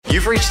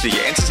You've reached the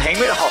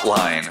Entertainment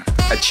Hotline,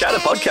 a chatter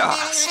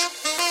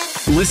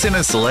podcast. Listen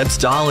as celebs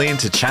dial in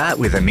to chat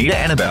with Anita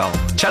Annabelle,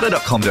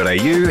 chatter.com.au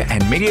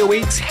and Media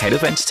Week's Head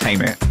of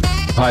Entertainment.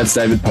 Hi, it's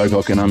David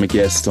Pocock and I'm a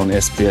guest on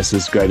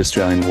SBS's Great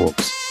Australian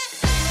Walks.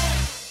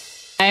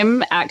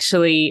 I'm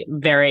actually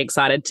very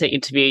excited to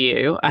interview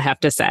you, I have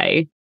to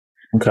say.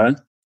 Okay.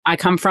 I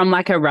come from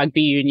like a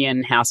rugby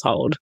union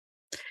household.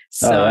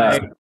 So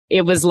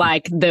it was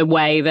like the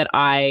way that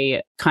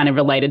I kind of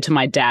related to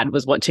my dad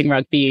was watching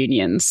rugby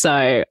union.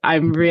 So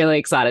I'm really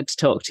excited to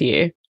talk to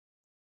you.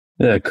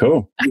 Yeah,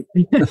 cool. So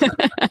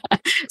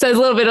it's a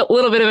little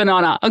bit of an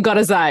honour, I've got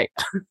to say.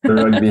 The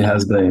rugby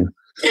has been.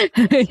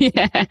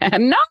 Yeah,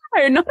 no,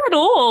 not at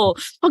all.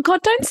 Oh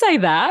God, don't say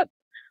that.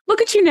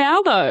 Look at you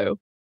now, though.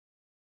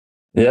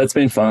 Yeah, it's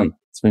been fun.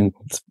 It's been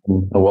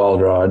a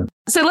wild ride.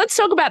 So let's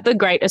talk about the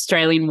Great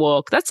Australian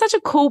Walk. That's such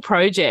a cool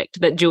project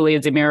that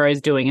Julia Zemiro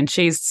is doing, and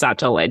she's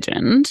such a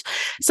legend.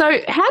 So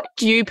how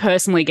did you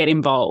personally get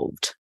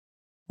involved?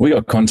 We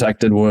got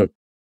contacted like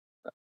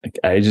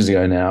ages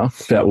ago now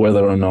about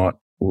whether or not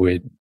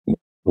we'd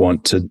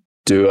want to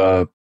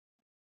do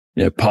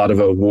part of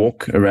a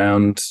walk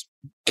around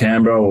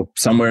Canberra or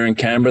somewhere in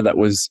Canberra that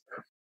was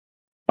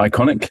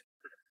iconic.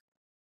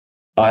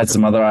 I had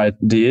some other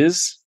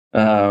ideas,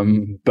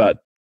 but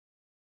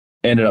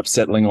ended up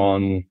settling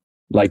on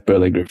Lake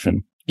Burley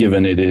Griffin,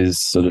 given it is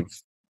sort of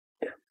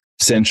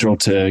central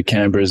to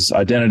Canberra's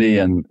identity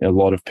and a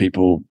lot of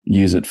people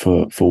use it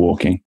for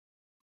walking.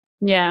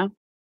 Yeah.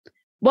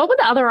 What were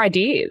the other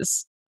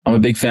ideas? I'm a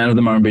big fan of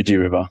the Murrumbidgee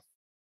River.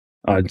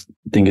 I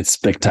think it's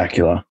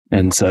spectacular.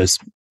 And so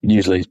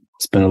usually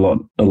spend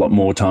a lot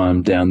more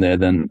time down there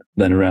than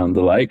around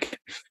the lake.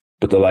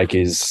 But the lake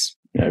is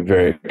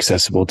very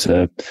accessible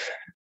to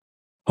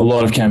a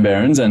lot of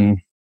Canberrans, and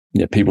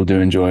people do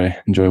enjoy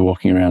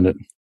walking around it.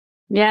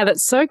 Yeah,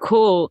 that's so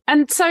cool.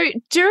 And so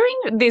during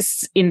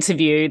this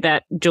interview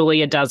that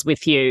Julia does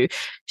with you,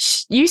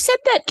 you said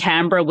that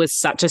Canberra was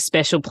such a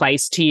special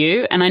place to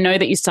you. And I know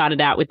that you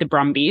started out with the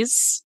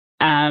Brumbies,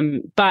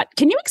 but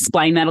can you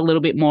explain that a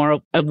little bit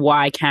more of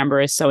why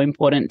Canberra is so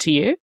important to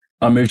you?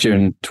 I moved here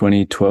in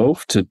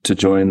 2012 to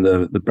join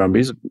the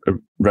Brumbies, a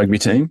rugby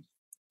team.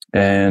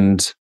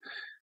 And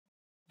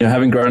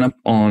having grown up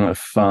on a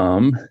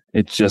farm,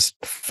 it just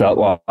felt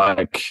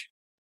like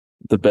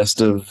the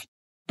best of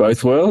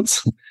both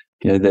worlds.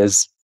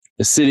 There's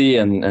a city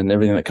and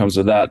everything that comes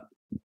with that,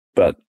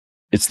 but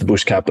it's the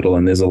bush capital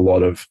and there's a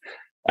lot of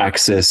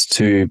access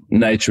to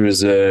nature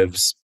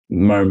reserves,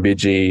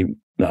 Murrumbidgee,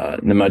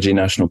 Namadgi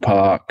National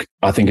Park.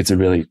 I think it's a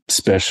really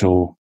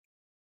special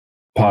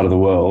part of the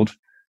world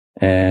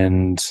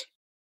and,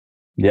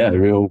 a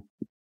real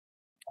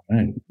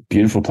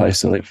beautiful place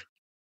to live.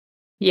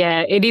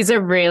 Yeah, it is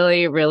a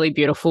really, really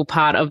beautiful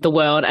part of the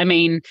world. I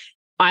mean,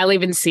 I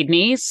live in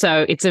Sydney,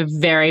 so it's a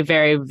very,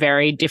 very,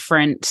 very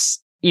different,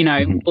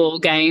 ball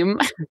game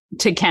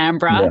to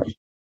Canberra. Yeah.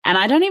 And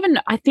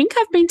I think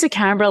I've been to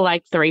Canberra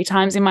like 3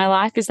 times in my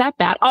life. Is that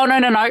bad? Oh,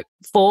 no,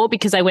 4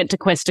 because I went to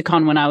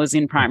Questacon when I was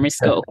in primary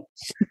school.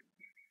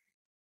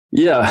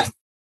 Yeah,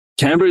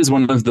 Canberra is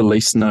one of the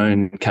least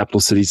known capital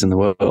cities in the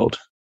world,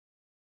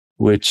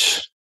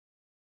 which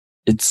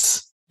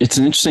it's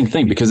an interesting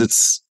thing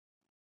because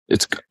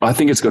I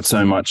think it's got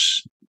so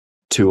much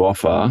to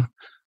offer,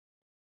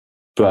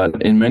 but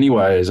in many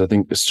ways, I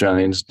think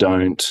Australians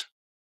don't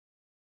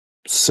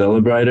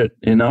celebrate it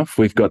enough.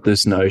 We've got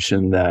this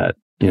notion that,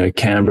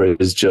 Canberra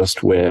is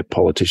just where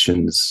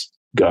politicians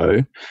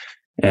go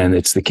and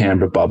it's the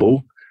Canberra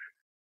bubble.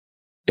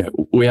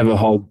 We have a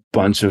whole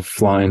bunch of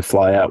fly in,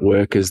 fly out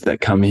workers that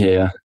come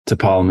here to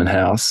Parliament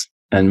House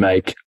and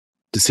make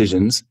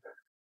decisions.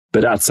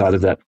 But outside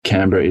of that,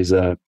 Canberra is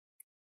a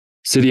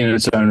city in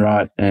its own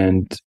right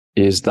and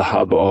is the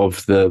hub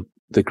of the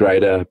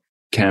greater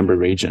Canberra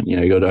region.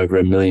 You got over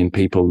 1 million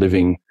people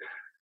living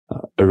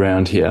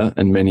around here,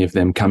 and many of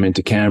them come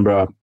into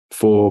Canberra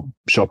for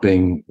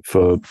shopping,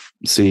 for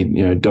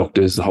seeing,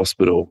 doctors, the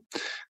hospital,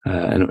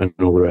 and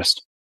all the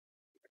rest.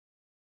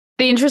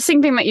 The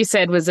interesting thing that you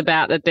said was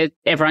about that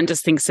everyone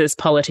just thinks there's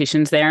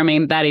politicians there. I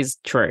mean, that is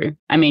true.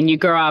 I mean,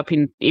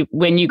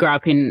 when you grow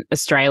up in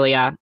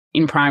Australia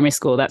in primary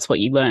school, that's what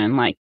you learn.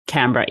 Like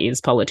Canberra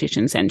is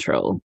politician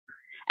central.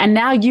 And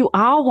now you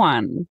are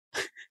one.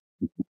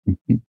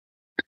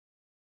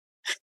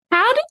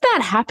 How did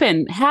that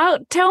happen?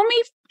 Tell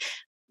me,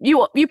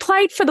 you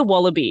played for the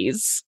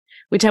Wallabies,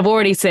 which I've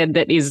already said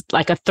that is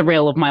like a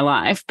thrill of my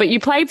life, but you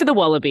played for the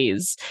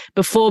Wallabies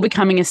before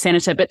becoming a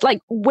senator. But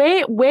like,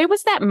 where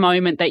was that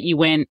moment that you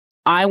went,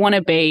 I want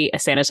to be a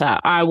senator.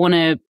 I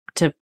want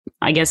to,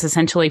 I guess,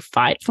 essentially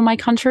fight for my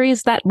country.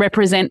 Is that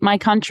represent my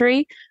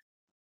country?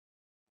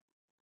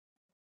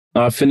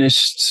 I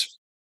finished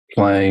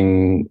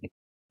playing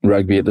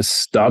rugby at the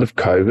start of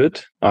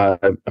COVID. I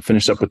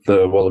finished up with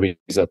the Wallabies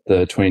at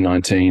the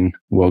 2019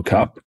 World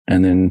Cup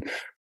and then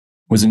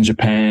was in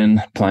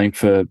Japan playing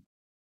for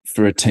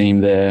a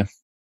team there.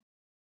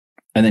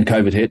 And then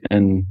COVID hit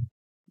and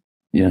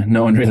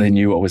no one really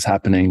knew what was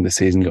happening. The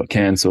season got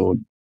cancelled,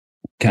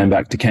 came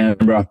back to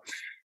Canberra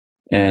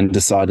and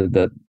decided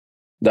that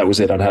that was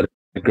it. I'd had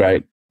a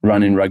great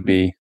run in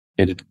rugby.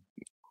 It had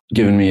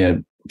given me a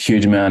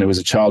huge amount. It was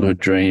a childhood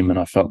dream, and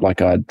I felt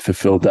like I'd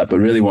fulfilled that, but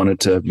really wanted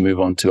to move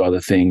on to other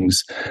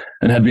things,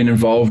 and had been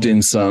involved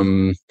in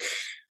some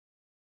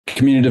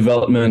community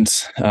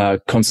development,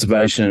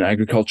 conservation and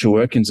agriculture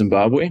work in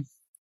Zimbabwe.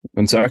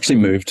 And so I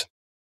actually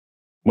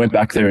went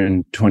back there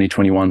in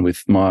 2021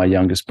 with my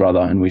youngest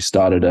brother, and we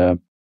started a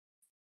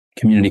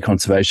community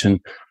conservation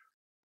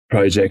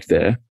project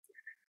there.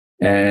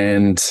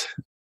 And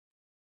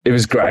it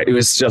was great. It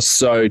was just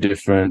so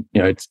different.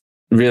 It's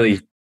really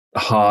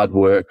hard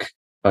work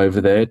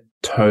over there,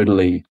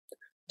 totally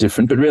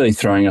different, but really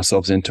throwing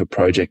ourselves into a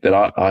project that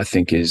I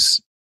think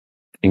is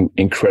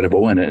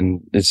incredible,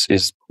 and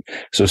is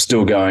sort of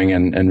still going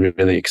and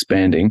really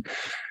expanding.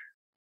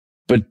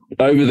 But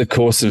over the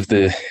course of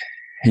the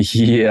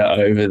year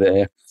over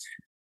there,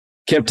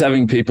 kept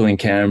having people in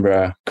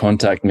Canberra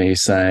contact me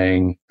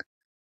saying,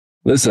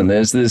 listen,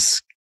 there's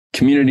this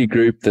community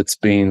group that's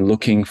been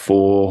looking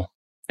for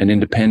an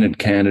independent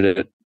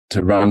candidate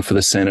to run for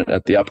the Senate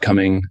at the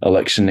upcoming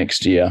election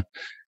next year.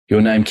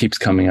 Your name keeps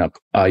coming up.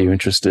 Are you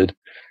interested?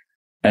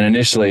 And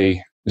initially,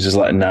 it was just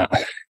like, nah,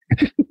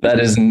 that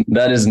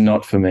is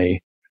not for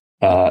me.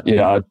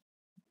 I've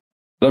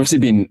obviously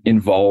been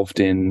involved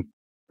in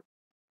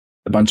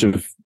a bunch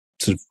of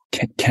sort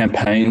of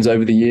campaigns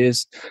over the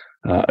years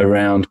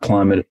around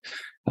climate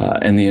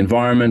and the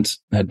environment,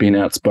 had been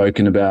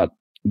outspoken about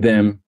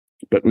them,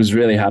 but was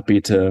really happy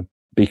to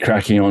be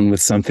cracking on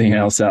with something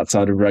else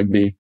outside of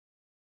rugby.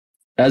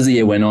 As the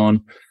year went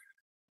on,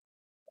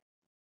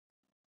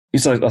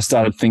 I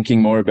started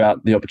thinking more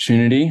about the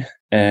opportunity,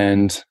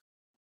 and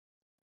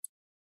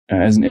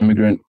as an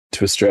immigrant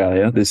to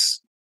Australia,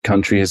 this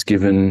country has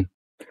given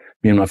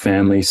me and my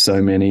family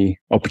so many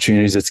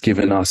opportunities. It's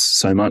given us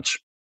so much.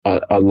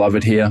 I love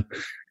it here.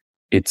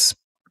 It's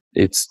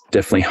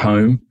definitely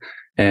home.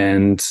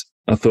 And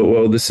I thought,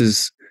 well, this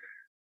is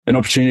an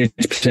opportunity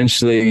to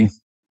potentially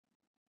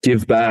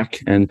give back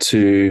and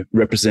to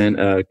represent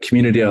a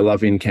community I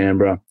love in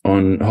Canberra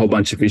on a whole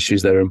bunch of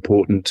issues that are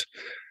important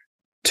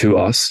to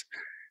us.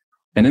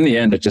 And in the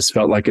end, it just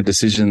felt like a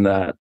decision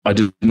that I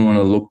didn't want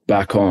to look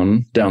back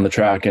on down the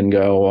track and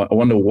go, I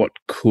wonder what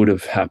could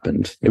have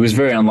happened. It was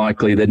very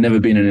unlikely. There'd never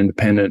been an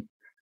independent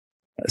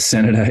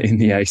senator in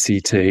the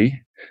ACT.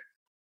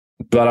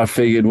 But I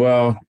figured,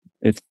 well,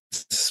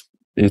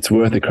 it's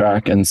worth a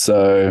crack. And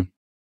so,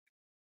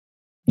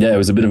 yeah, it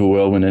was a bit of a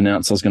whirlwind.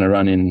 Announced I was going to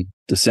run in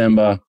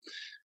December,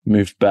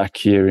 moved back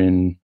here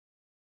in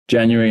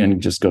January,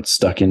 and just got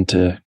stuck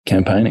into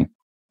campaigning.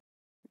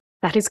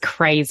 That is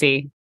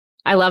crazy.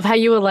 I love how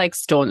you were like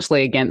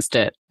staunchly against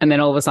it, and then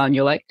all of a sudden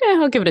you're like, yeah,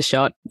 I'll give it a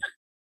shot.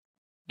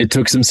 It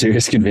took some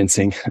serious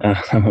convincing,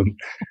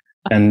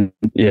 and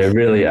yeah,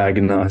 really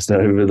agonized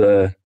over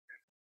the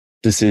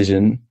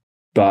decision.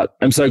 But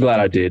I'm so glad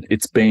I did.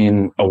 It's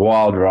been a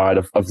wild ride.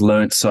 I've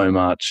learned so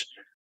much,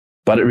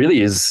 but it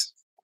really is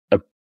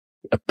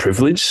a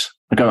privilege.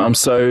 Like I'm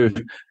so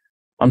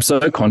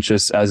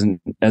conscious as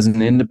an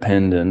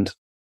independent.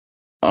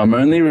 I'm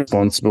only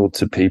responsible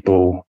to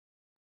people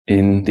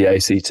in the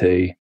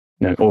ACT,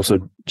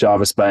 also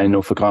Jervis Bay,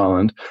 Norfolk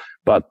Island.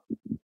 But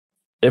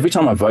every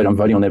time I vote, I'm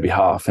voting on their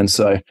behalf. And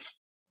so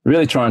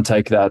really try and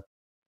take that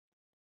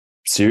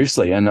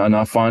seriously. And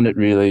I find it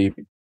really,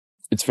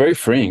 it's very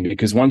freeing,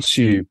 because once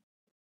you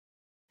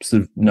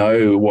sort of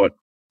know what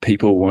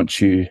people want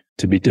you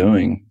to be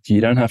doing,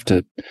 you don't have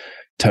to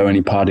toe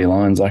any party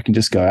lines. I can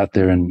just go out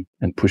there and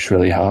push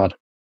really hard.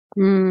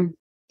 Mm.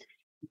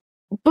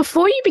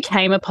 Before you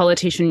became a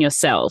politician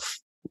yourself,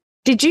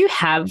 did you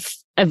have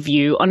a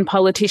view on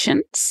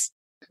politicians?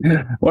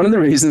 One of the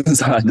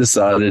reasons I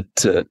decided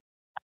to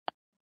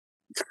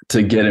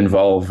get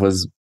involved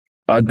was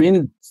I'd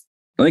been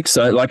like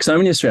so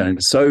many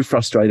Australians, so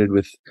frustrated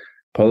with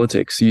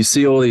politics. You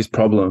see all these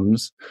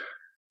problems.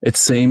 It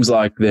seems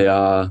like there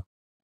are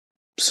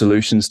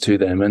solutions to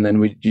them, and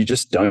then you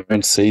just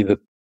don't see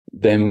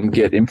them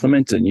get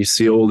implemented. And you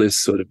see all this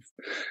sort of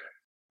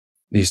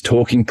these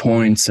talking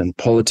points and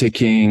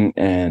politicking,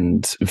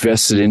 and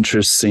vested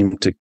interests seem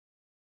to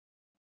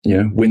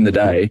win the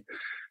day.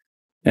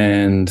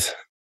 And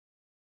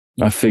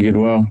I figured,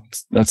 well,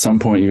 at some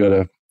point you got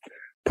to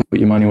put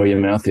your money where your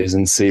mouth is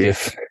and see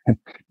if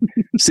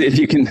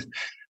you can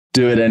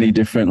do it any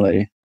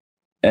differently.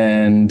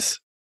 And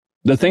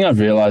the thing I've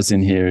realized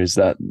in here is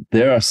that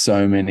there are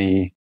so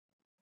many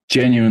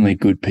genuinely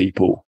good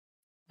people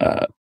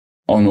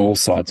on all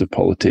sides of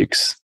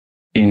politics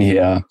in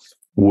here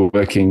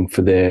working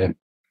for their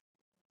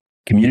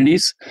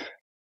communities.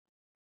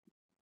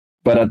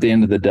 But at the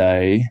end of the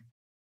day,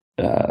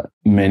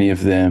 many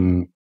of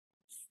them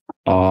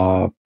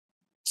are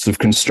sort of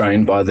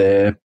constrained by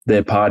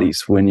their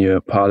parties. When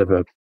you're part of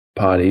a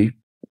party,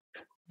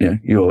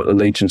 your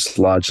allegiance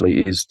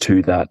largely is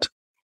to that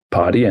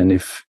party. And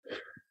if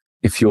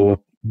your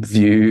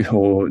view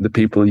or the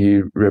people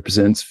you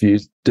represent's view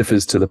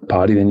differs to the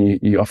party, then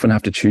you often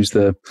have to choose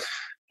the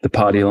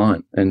party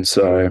line. And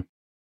so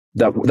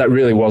that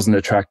really wasn't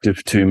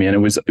attractive to me. And it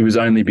was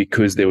only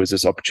because there was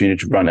this opportunity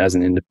to run as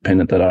an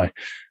independent that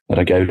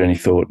I gave it any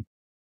thought.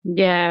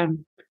 Yeah.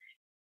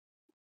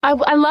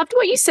 I loved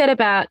what you said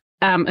about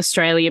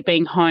Australia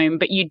being home,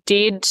 but you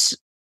did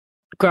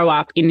grow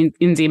up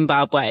in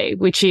Zimbabwe,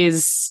 which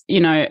is,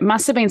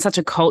 must have been such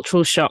a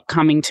cultural shock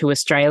coming to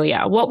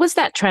Australia. What was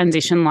that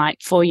transition like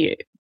for you?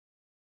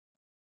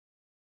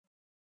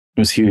 It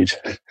was huge,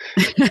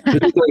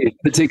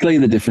 particularly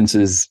the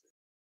differences.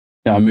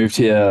 I moved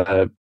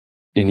here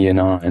in year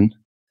 9,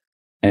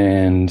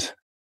 and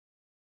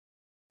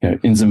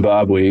in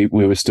Zimbabwe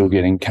we were still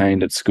getting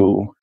caned at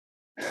school,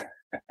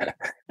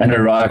 and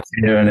arrived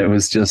here, and it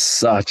was just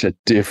such a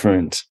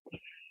different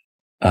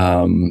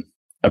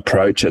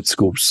approach at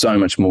school, so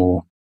much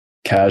more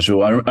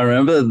casual. I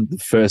remember the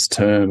first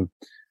term,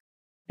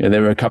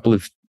 there were a couple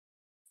of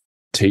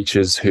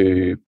teachers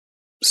who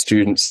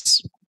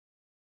students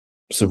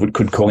sort of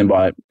could call him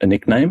by a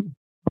nickname,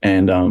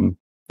 and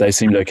they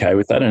seemed okay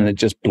with that. And it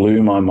just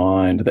blew my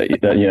mind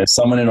that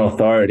someone in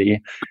authority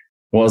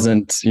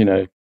wasn't,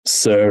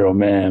 sir or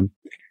ma'am.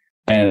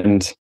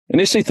 And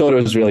initially thought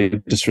it was really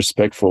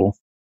disrespectful.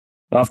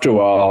 After a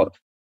while,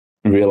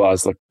 I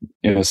realized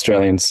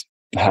Australians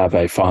have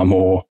a far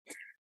more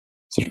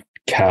sort of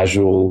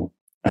casual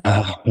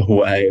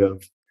way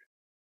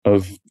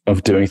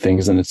of doing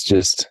things, and it's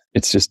just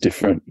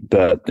different.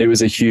 But it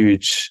was a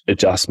huge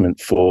adjustment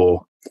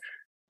for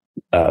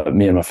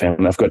me and my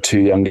family. I've got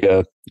 2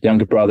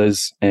 younger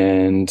brothers,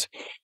 and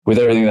with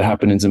everything that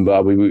happened in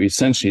Zimbabwe, we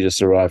essentially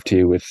just arrived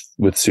here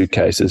with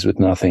suitcases, with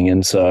nothing.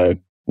 And so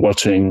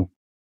watching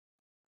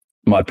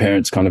my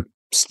parents kind of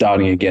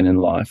starting again in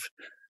life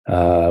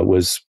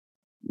was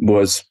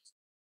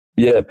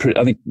I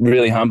think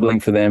really humbling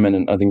for them,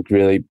 and I think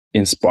really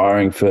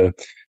inspiring for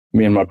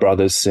me and my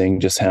brothers, seeing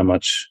just how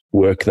much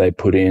work they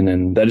put in,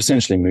 and they'd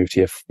essentially moved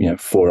here,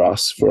 for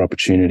us, for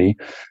opportunity.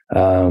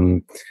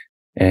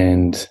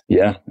 And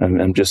yeah,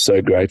 I'm just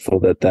so grateful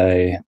that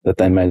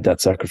they made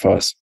that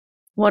sacrifice.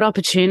 What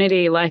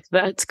opportunity! Like,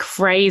 that's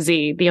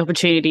crazy. The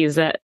opportunities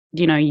that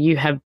you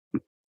have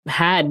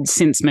had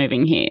since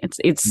moving here.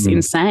 It's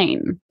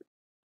insane.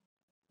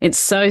 It's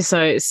so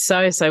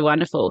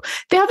wonderful.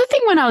 The other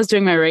thing, when I was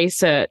doing my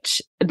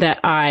research, that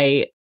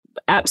I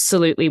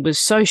absolutely was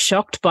so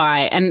shocked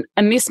by, and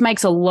this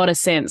makes a lot of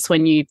sense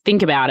when you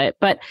think about it,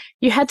 but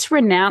you had to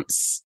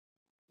renounce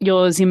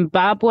your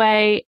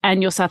Zimbabwe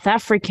and your South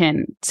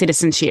African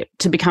citizenship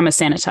to become a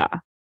senator.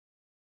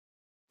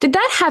 Did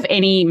that have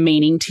any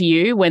meaning to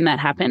you when that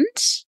happened?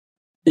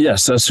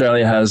 Yes,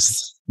 Australia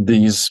has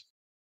these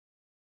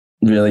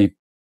really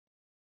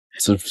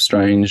sort of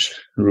strange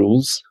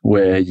rules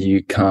where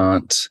you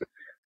can't,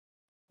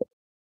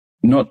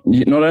 not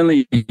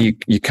only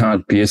you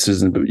can't be a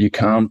citizen, but you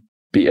can't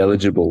be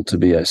eligible to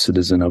be a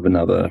citizen of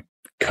another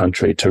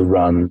country to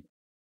run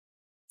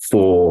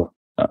for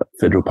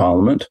federal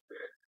parliament.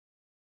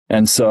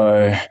 And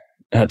so I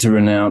had to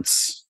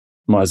renounce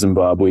my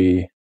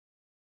Zimbabwe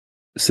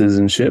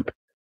citizenship,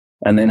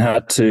 and then I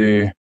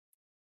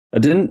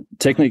didn't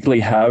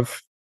technically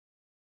have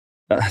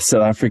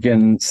South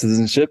African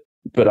citizenship,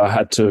 but I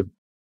had to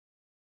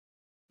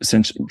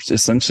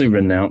essentially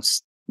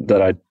renounce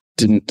that. I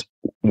didn't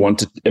want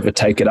to ever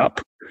take it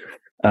up,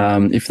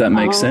 if that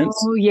makes sense.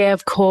 Oh, yeah,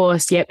 of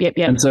course. Yep.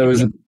 And so it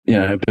was a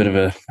bit of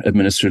a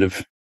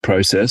administrative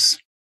process.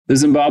 The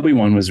Zimbabwe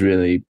one was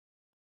really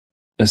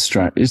it's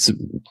a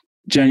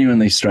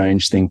genuinely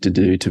strange thing to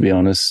do, to be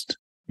honest.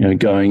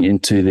 Going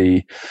into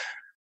the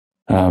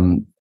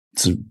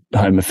sort of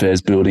Home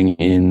Affairs building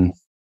in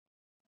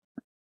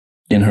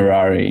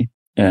Harare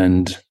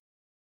and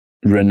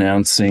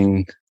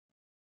renouncing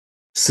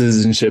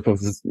citizenship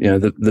of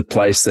the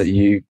place that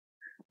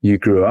you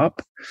grew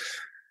up.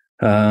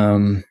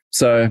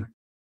 So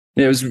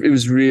yeah, it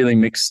was really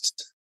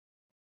mixed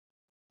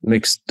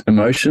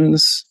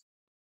emotions,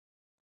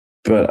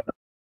 but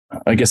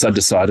I guess I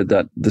decided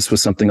that this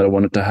was something that I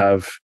wanted to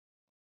have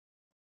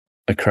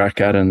a crack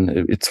at, and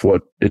it's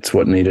what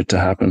needed to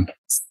happen.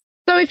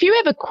 So if you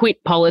ever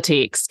quit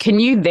politics, can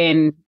you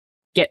then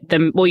get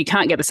them? Well, you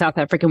can't get the South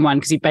African one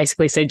because you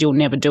basically said you'll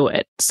never do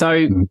it.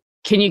 So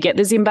can you get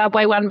the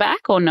Zimbabwe one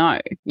back, or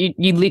no?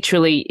 You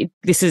literally,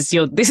 this is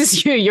you.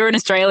 You're an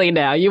Australian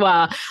now. You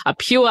are a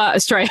pure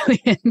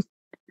Australian.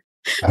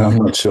 I'm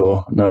not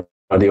sure. No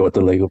idea what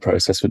the legal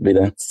process would be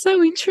there.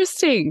 So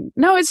interesting.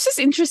 No, it's just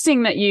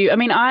interesting that you. I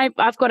mean,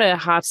 I've got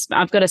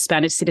a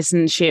Spanish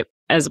citizenship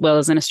as well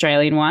as an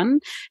Australian one,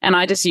 and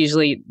I just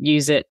usually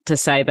use it to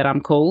say that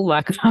I'm cool.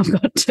 Like, I've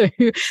got to.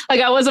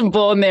 Like, I wasn't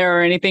born there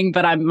or anything,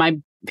 but my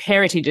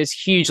heritage is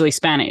hugely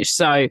Spanish.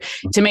 So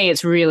to me,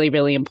 it's really,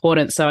 really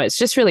important. So it's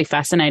just really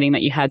fascinating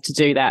that you had to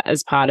do that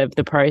as part of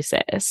the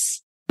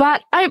process.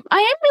 But I am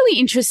really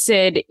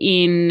interested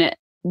in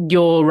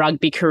your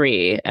rugby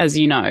career. As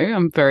you know,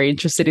 I'm very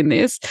interested in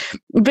this.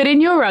 But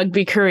in your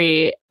rugby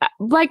career,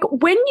 like,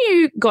 when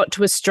you got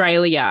to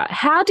Australia,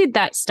 how did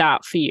that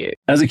start for you?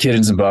 As a kid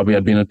in Zimbabwe,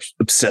 I'd been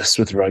obsessed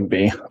with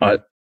rugby. I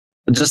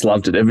just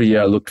loved it. Every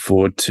year I looked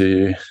forward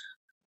to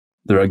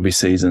the rugby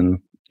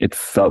season it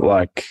felt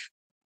like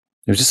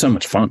it was just so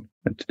much fun.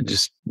 I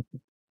just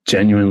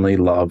genuinely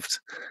loved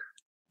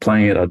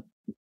playing it.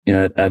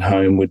 At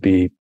home would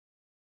be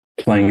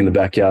playing in the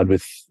backyard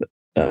with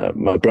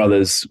my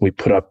brothers. We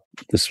put up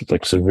this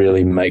like sort of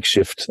really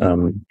makeshift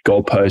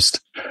goalpost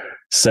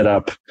set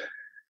up.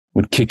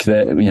 Would kick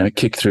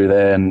through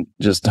there and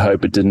just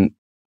hope it didn't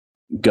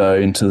go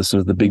into the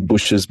sort of the big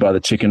bushes by the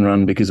chicken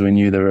run, because we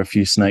knew there were a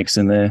few snakes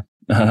in there.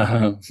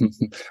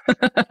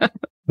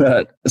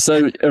 But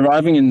so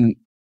arriving in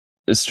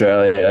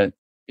Australia,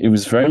 it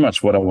was very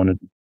much what I wanted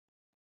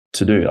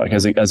to do. Like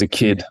as a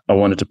kid, I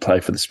wanted to play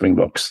for the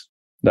Springboks.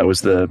 That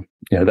was the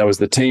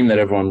team that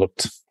everyone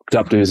looked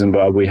up to.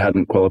 Zimbabwe. We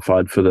hadn't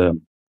qualified for the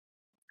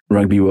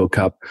Rugby World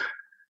Cup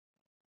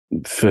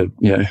for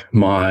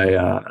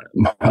my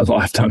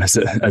lifetime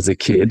as a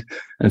kid,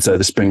 and so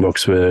the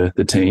Springboks were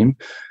the team.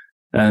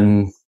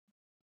 And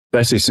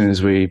basically, as soon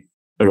as we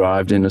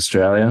arrived in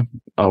Australia,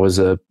 I was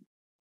a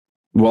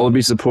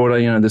Wallaby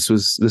supporter. This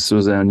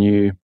was our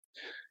new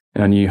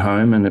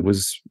home, and it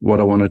was what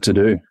I wanted to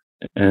do.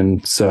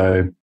 And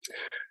so,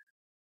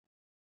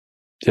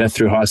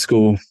 through high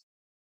school,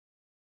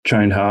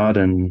 trained hard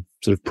and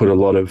sort of put a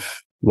lot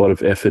of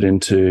effort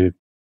into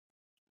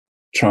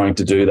trying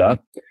to do that.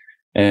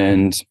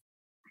 And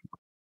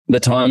the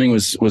timing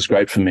was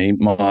great for me.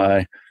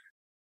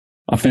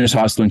 I finished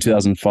high school in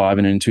 2005,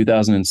 and in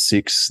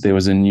 2006 there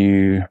was a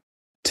new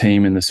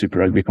team in the Super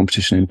Rugby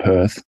competition in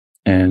Perth,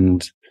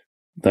 and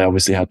they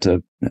obviously had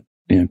to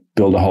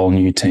build a whole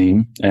new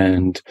team.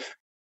 And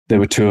there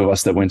were two of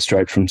us that went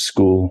straight from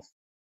school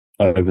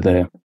over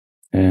there,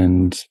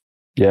 and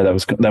that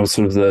was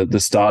sort of the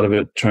start of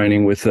it,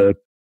 training with a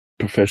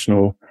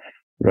professional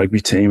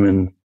rugby team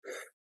and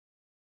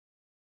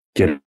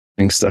getting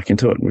stuck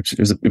into it, which it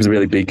was a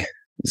really big,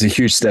 it's a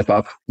huge step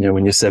up,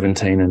 when you're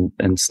 17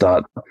 and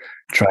start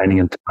training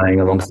and playing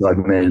alongside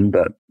men.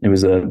 But it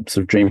was a sort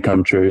of dream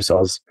come true, so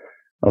I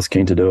was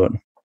keen to do it.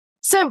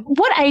 So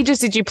what ages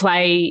did you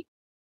play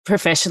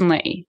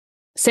professionally?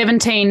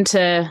 17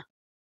 to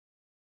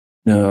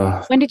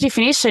when did you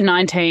finish? So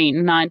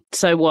 19.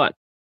 So what?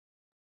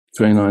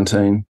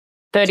 2019.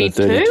 32?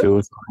 So 32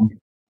 or something.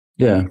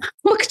 Yeah.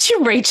 Look at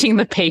you reaching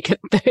the peak at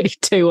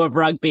 32 of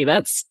rugby.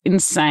 That's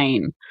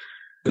insane.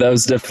 That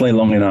was definitely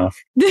long enough.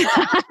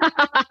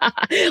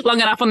 Long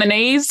enough on the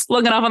knees,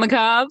 long enough on the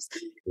calves.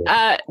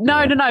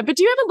 No. But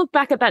do you ever look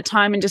back at that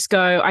time and just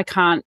go, I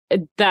can't,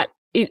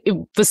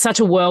 it was such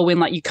a whirlwind,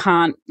 like you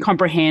can't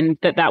comprehend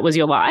that was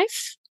your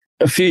life?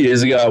 A few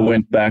years ago, I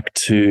went back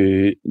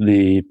to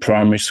the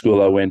primary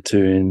school I went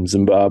to in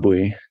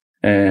Zimbabwe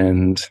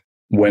and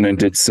went and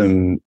did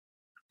some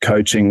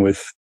coaching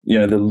with,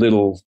 the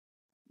little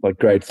like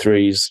grade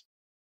threes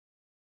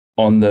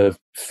on the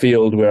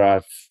field where I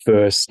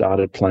first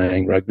started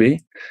playing rugby.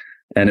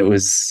 And it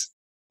was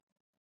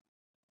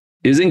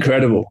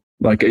incredible.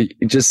 Like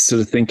just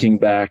sort of thinking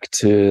back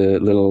to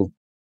little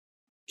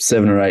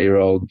 7 or 8 year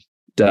old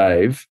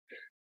Dave,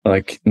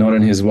 like not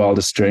in his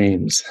wildest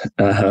dreams,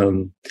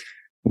 I've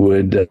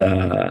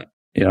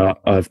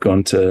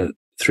gone to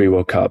 3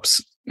 World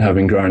Cups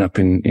having grown up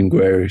in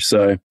Gweru.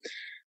 So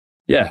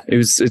yeah, it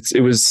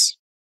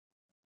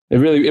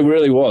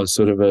really was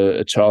sort of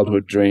a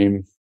childhood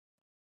dream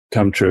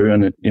come true.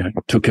 And it,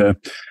 took a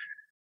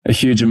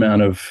huge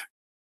amount of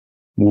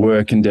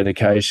work and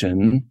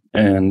dedication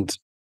and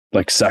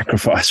like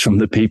sacrifice from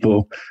the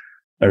people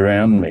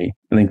around me.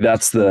 I think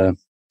that's one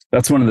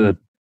of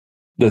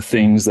the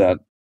things that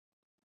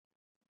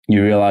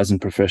you realize in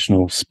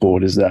professional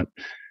sport, is that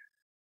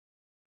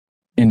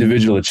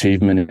individual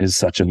achievement is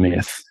such a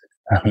myth.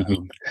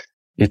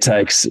 It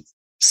takes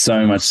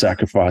so much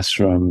sacrifice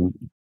from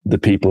the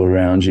people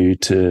around you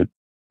to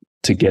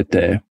get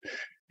there.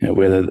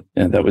 Whether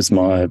that was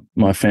my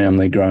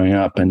family growing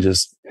up, and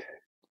just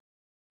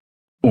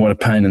what a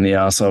pain in the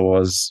ass I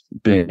was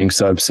being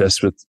so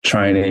obsessed with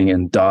training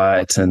and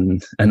diet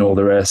and all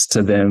the rest,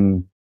 to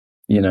them,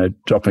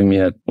 dropping me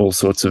at all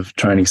sorts of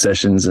training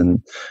sessions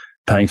and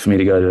paying for me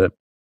to go to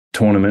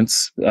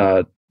tournaments,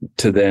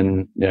 to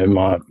then,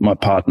 my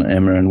partner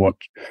Emma and what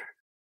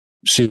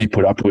she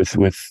put up with,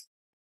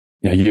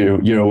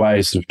 you're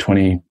away sort of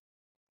 20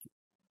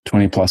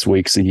 plus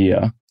weeks a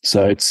year.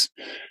 So it's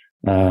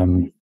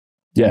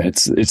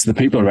the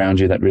people around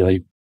you that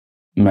really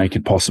make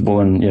it possible,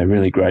 and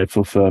really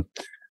grateful for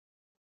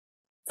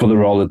the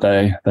role that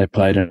they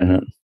played in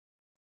it.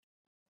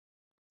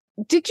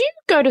 Did you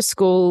go to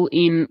school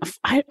in,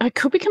 I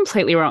could be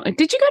completely wrong,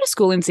 did you go to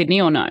school in Sydney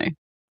or no?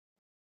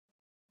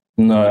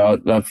 No,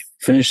 I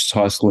finished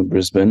high school in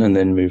Brisbane and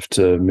then moved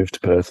to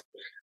Perth.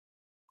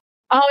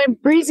 Oh, in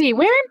Brizzy.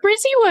 Where in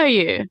Brizzy were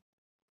you?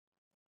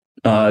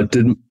 I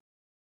did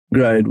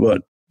grade,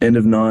 end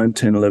of 9,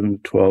 10, 11,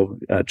 12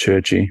 at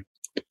Churchy.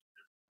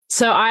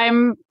 So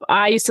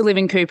I used to live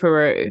in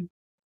Cooperoo.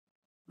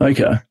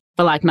 Okay.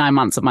 For like 9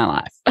 months of my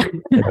life.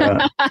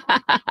 Yeah.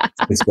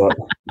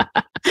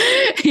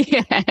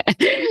 Yeah.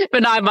 For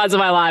 9 months of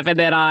my life. And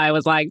then I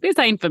was like, this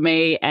ain't for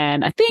me.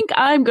 And I think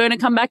I'm going to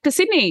come back to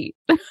Sydney.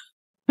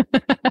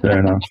 Fair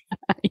enough.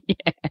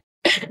 Yeah.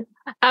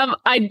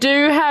 I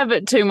do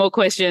have two more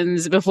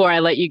questions before I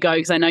let you go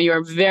because I know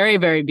you're a very,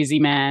 very busy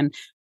man.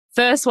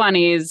 First one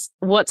is,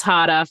 what's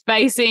harder,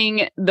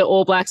 facing the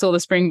All Blacks or the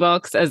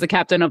Springboks as the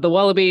captain of the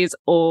Wallabies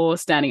or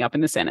standing up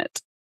in the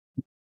Senate?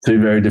 Two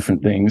very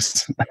different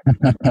things.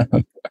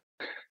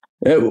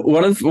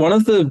 One of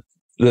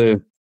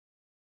the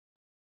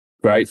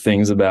great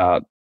things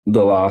about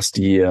the last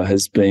year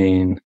has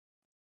been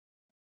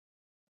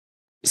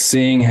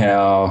seeing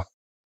how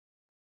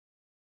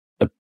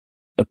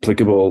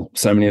applicable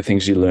so many of the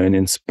things you learn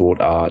in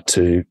sport are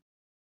to,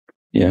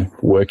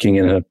 working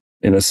in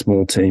a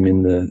small team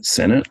in the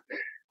Senate.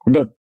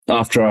 But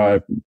after I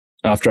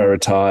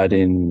retired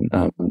in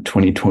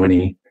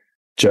 2020,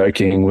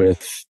 joking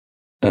with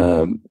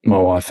my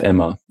wife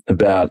Emma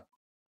about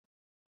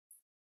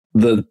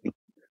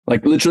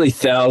literally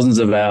thousands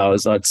of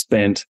hours I'd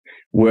spent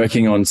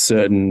working on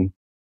certain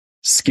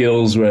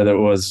skills, whether it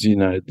was,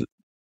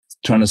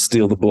 trying to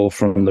steal the ball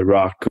from the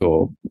ruck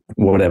or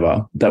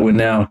whatever, that were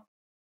now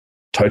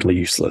totally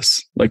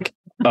useless. Like,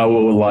 I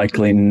will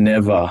likely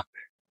never,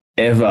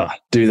 ever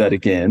do that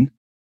again.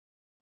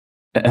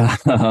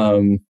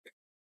 But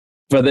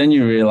then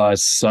you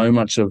realize so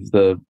much of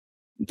the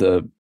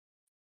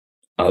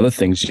other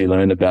things you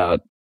learn about,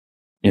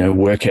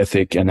 work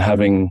ethic and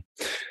having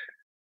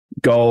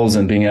goals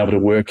and being able to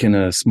work in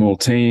a small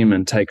team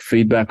and take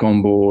feedback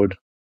on board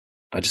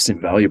are just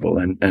invaluable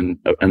and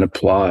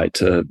apply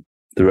to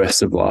the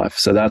rest of life.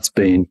 So that's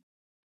been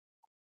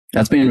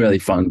really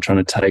fun,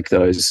 trying to take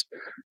those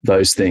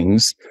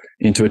things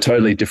into a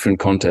totally different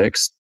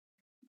context.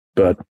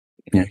 But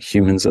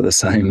humans are the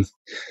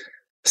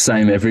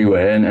same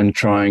everywhere, and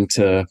trying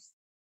to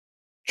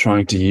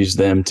use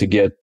them to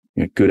get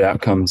good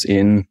outcomes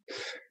in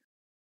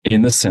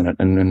the Senate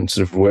and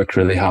sort of work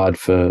really hard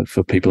for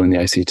people in the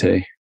ACT.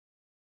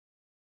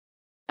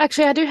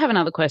 Actually, I do have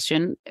another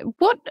question.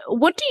 What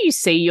do you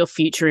see your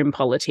future in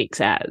politics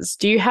as?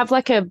 Do you have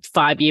like a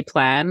 5-year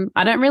plan?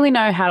 I don't really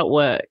know how it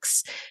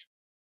works.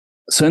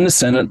 So in the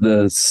Senate,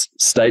 the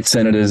state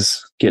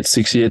senators get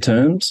 6-year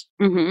terms,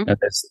 and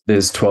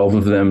there's 12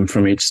 of them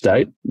from each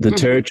state. The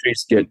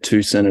territories get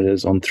 2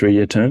 senators on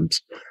 3-year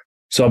terms.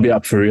 So I'll be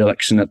up for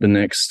re-election at the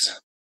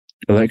next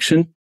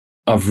election.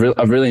 I've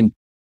really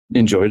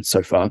enjoyed it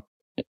so far,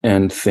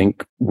 and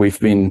think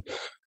we've been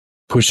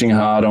pushing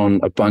hard on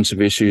a bunch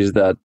of issues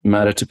that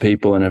matter to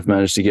people and have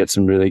managed to get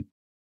some really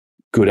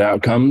good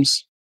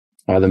outcomes,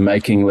 either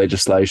making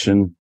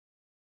legislation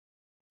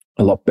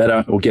a lot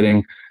better or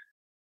getting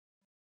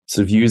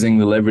sort of using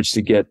the leverage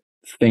to get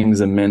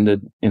things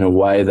amended in a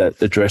way that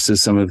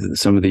addresses some of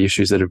the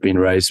issues that have been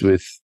raised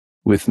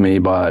with me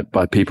by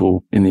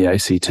people in the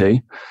ACT.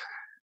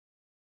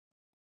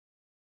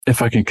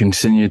 If I can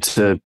continue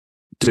to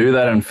do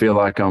that and feel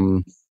like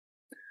I'm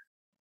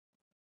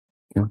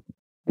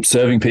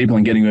serving people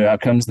and getting good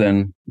outcomes,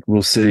 then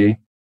we'll see.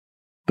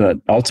 But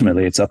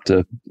ultimately, it's up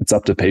to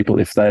people.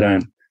 If they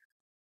don't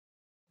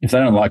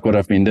like what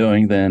I've been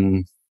doing,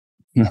 then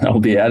I'll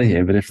be out of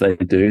here. But if they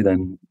do,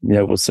 then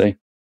we'll see.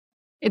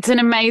 It's an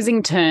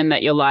amazing turn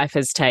that your life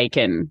has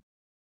taken.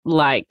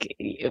 Like,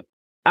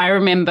 I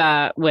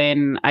remember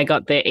when I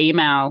got the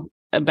email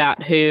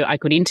about who I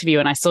could interview,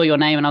 and I saw your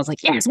name, and I was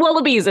like, yes,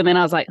 Wallabies. And then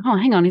I was like, oh,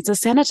 hang on, it's a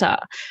senator.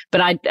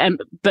 But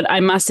I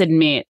must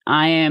admit,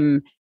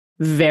 I'm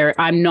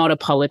not a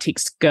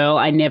politics girl.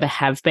 I never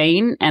have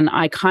been. And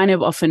I kind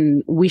of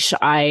often wish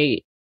I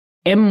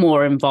am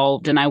more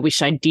involved, and I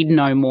wish I did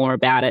know more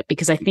about it,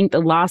 because I think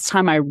the last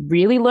time I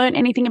really learned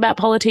anything about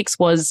politics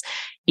was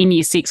in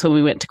year 6 when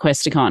we went to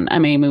Questacon. I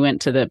mean, we went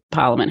to the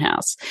Parliament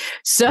House.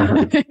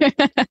 So,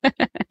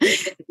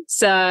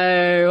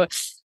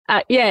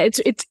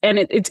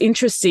 it's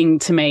interesting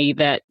to me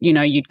that,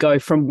 you'd go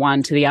from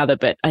one to the other,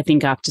 but I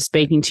think after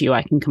speaking to you,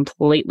 I can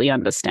completely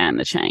understand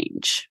the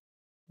change.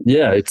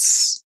 Yeah,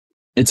 it's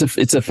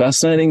a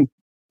fascinating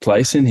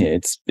place in here.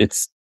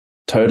 It's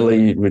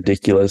totally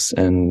ridiculous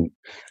and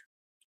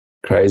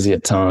crazy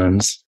at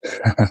times,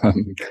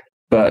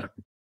 but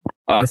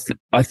I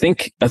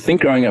think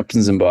I up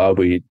in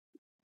Zimbabwe,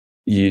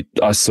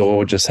 I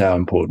saw just how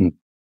important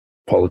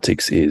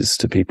politics is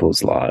to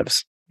people's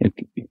lives.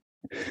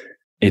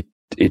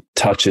 It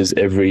touches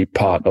every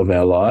part of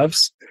our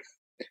lives.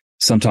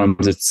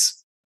 Sometimes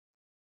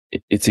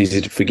it's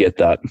easy to forget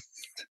that.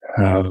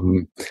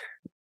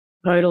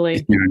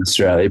 Totally. Here in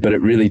Australia, but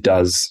it really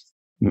does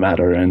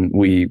matter, and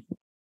we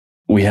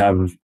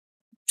have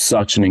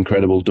such an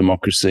incredible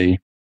democracy,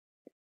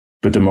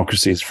 but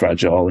democracy is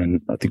fragile,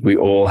 and I think we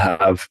all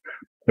have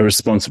a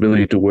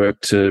responsibility to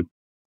work to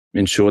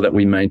ensure that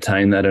we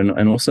maintain that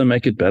and also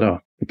make it better,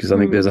 because I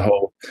think there's a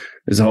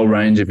whole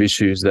range of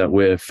issues that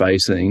we're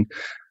facing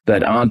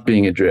that aren't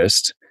being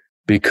addressed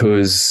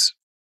because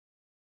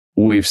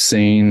we've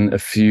seen a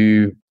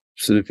few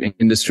sort of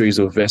industries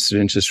or vested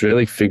interests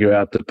really figure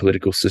out the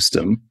political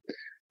system.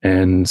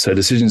 And so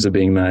decisions are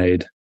being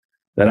made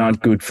that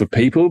aren't good for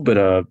people, but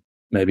are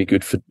maybe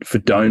good for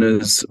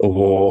donors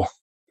or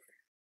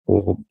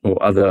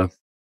other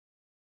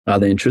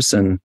interests.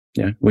 And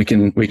we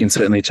can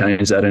certainly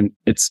change that. And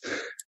it's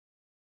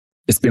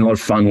it's been a lot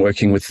of fun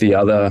working with the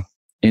other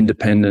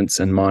independents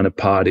and minor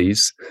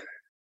parties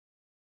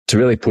to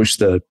really push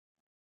the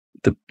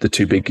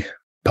two big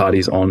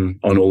parties on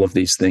all of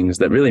these things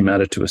that really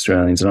matter to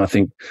Australians, and I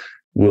think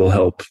will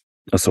help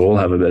us all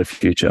have a better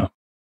future.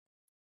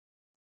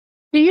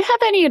 Do you have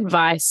any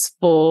advice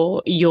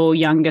for your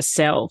younger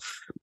self,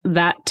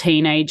 that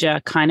teenager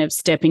kind of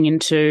stepping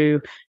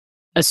into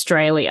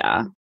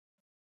Australia?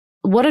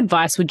 What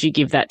advice would you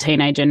give that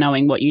teenager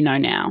knowing what you know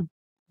now?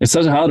 It's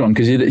such a hard one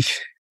because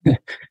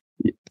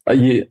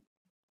you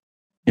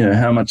know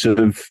how much of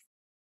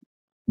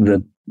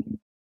the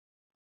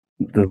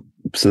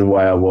sort of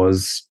way I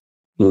was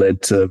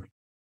led to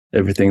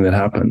everything that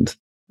happened.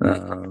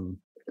 You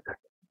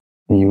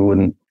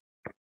wouldn't.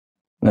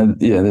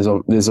 There's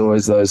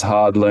always those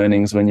hard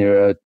learnings when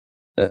you're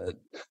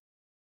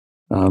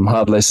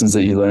hard lessons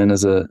that you learn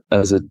as a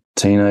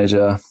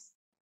teenager.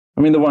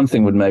 I mean, the one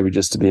thing would maybe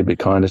just to be a bit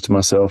kinder to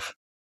myself.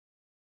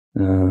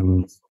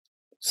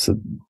 So I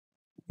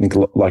think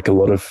like a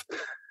lot of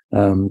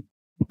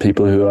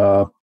people who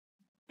are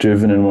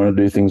driven and want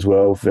to do things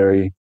well,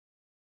 very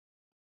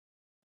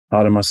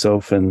hard on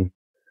myself, and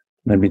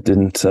maybe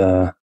didn't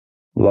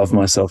love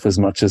myself as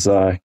much as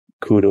I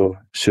could or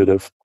should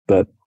have.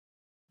 But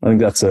I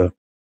think that's a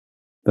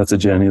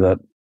journey that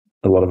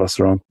a lot of us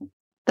are on.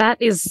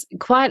 That is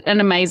quite an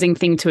amazing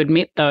thing to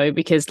admit, though,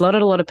 because a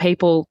lot of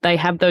people, they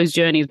have those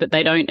journeys, but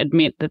they don't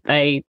admit that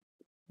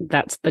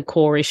that's the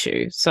core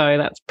issue. So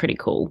that's pretty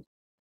cool.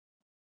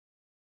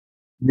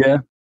 Yeah.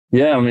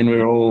 I mean,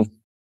 we're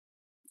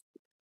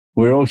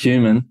all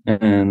human,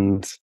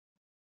 and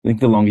I think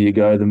the longer you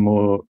go, the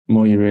more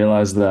you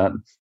realize that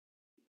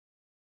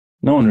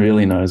no one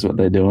really knows what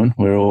they're doing.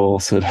 We're all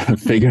sort of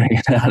figuring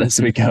it out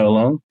as we go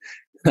along.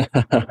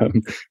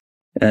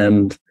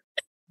 And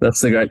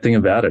that's the great thing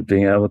about it,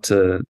 being able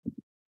to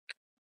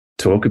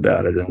talk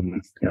about it.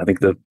 And I think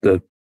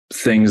the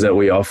things that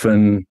we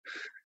often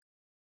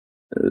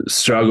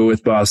struggle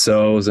with by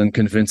ourselves and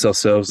convince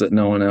ourselves that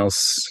no one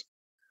else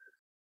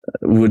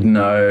would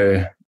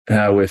know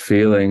how we're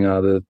feeling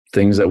are the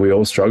things that we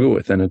all struggle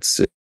with. And it's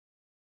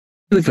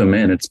really, for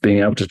men, it's being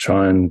able to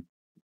try and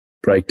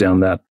break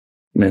down that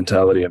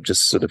mentality of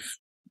just sort of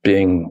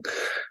being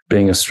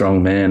a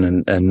strong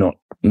man and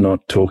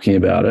not talking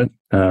about it.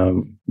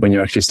 When you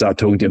actually start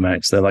talking to your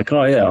mates, they're like,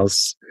 oh yeah, I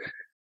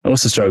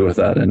also struggle with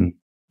that, and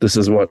this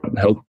is what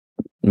helped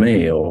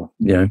me. Or,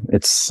 you know,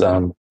 it's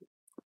something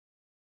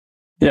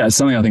I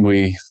think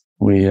we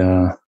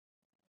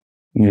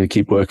need to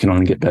keep working on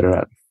and get better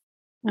at.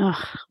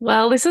 Oh,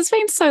 well, this has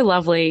been so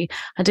lovely.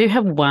 I do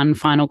have one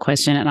final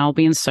question, and I'll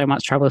be in so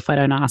much trouble if I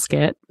don't ask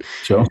it.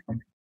 Sure.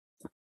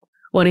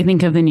 What do you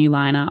think of the new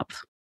lineup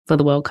for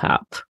the World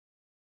Cup?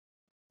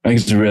 I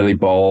think it's a really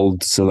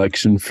bold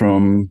selection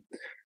from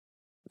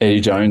Eddie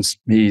Jones.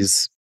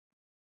 He's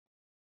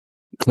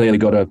clearly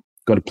got a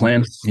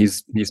plan.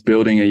 He's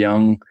building a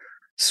young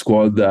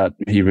squad that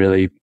he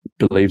really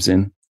believes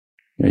in.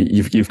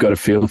 You've got to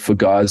feel for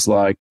guys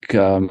like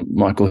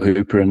Michael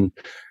Hooper and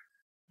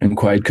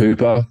Quade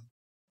Cooper,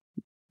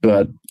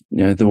 but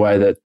you know the way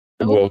that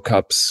the World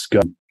Cups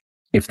go,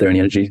 if there are any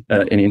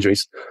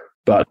injuries.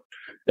 But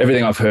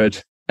everything I've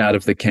heard out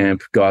of the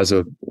camp, guys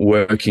are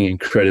working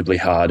incredibly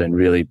hard and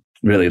really,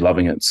 really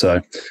loving it. So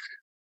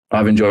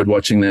I've enjoyed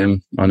watching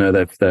them. I know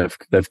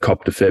they've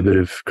copped a fair bit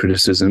of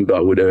criticism, but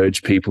I would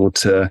urge people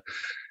to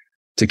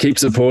keep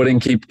supporting,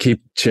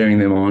 keep cheering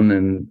them on,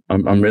 and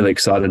I'm really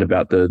excited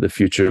about the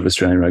future of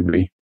Australian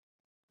rugby.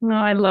 Oh,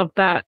 I love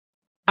that.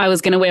 I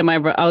was going to wear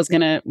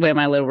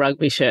my little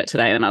rugby shirt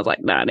today, and I was like,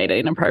 no, I need it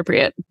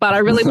inappropriate. But I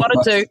really wanted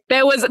to.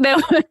 There was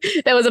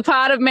a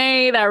part of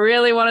me that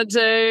really wanted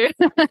to.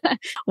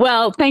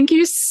 Well, thank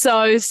you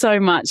so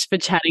much for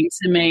chatting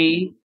to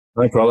me.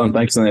 No problem.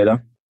 Thanks,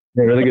 Anita.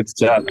 Yeah, really good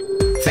to chat.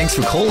 Thanks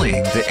for calling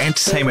the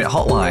Entertainment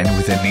Hotline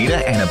with Anita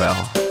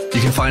Annabelle.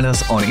 You can find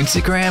us on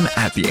Instagram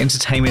at the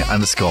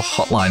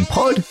entertainment_hotline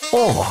pod,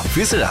 or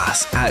visit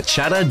us at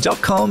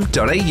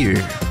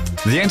chatter.com.au.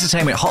 The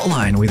Entertainment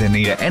Hotline with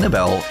Anita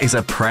Annabelle is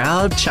a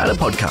proud Chatter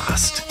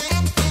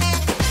podcast.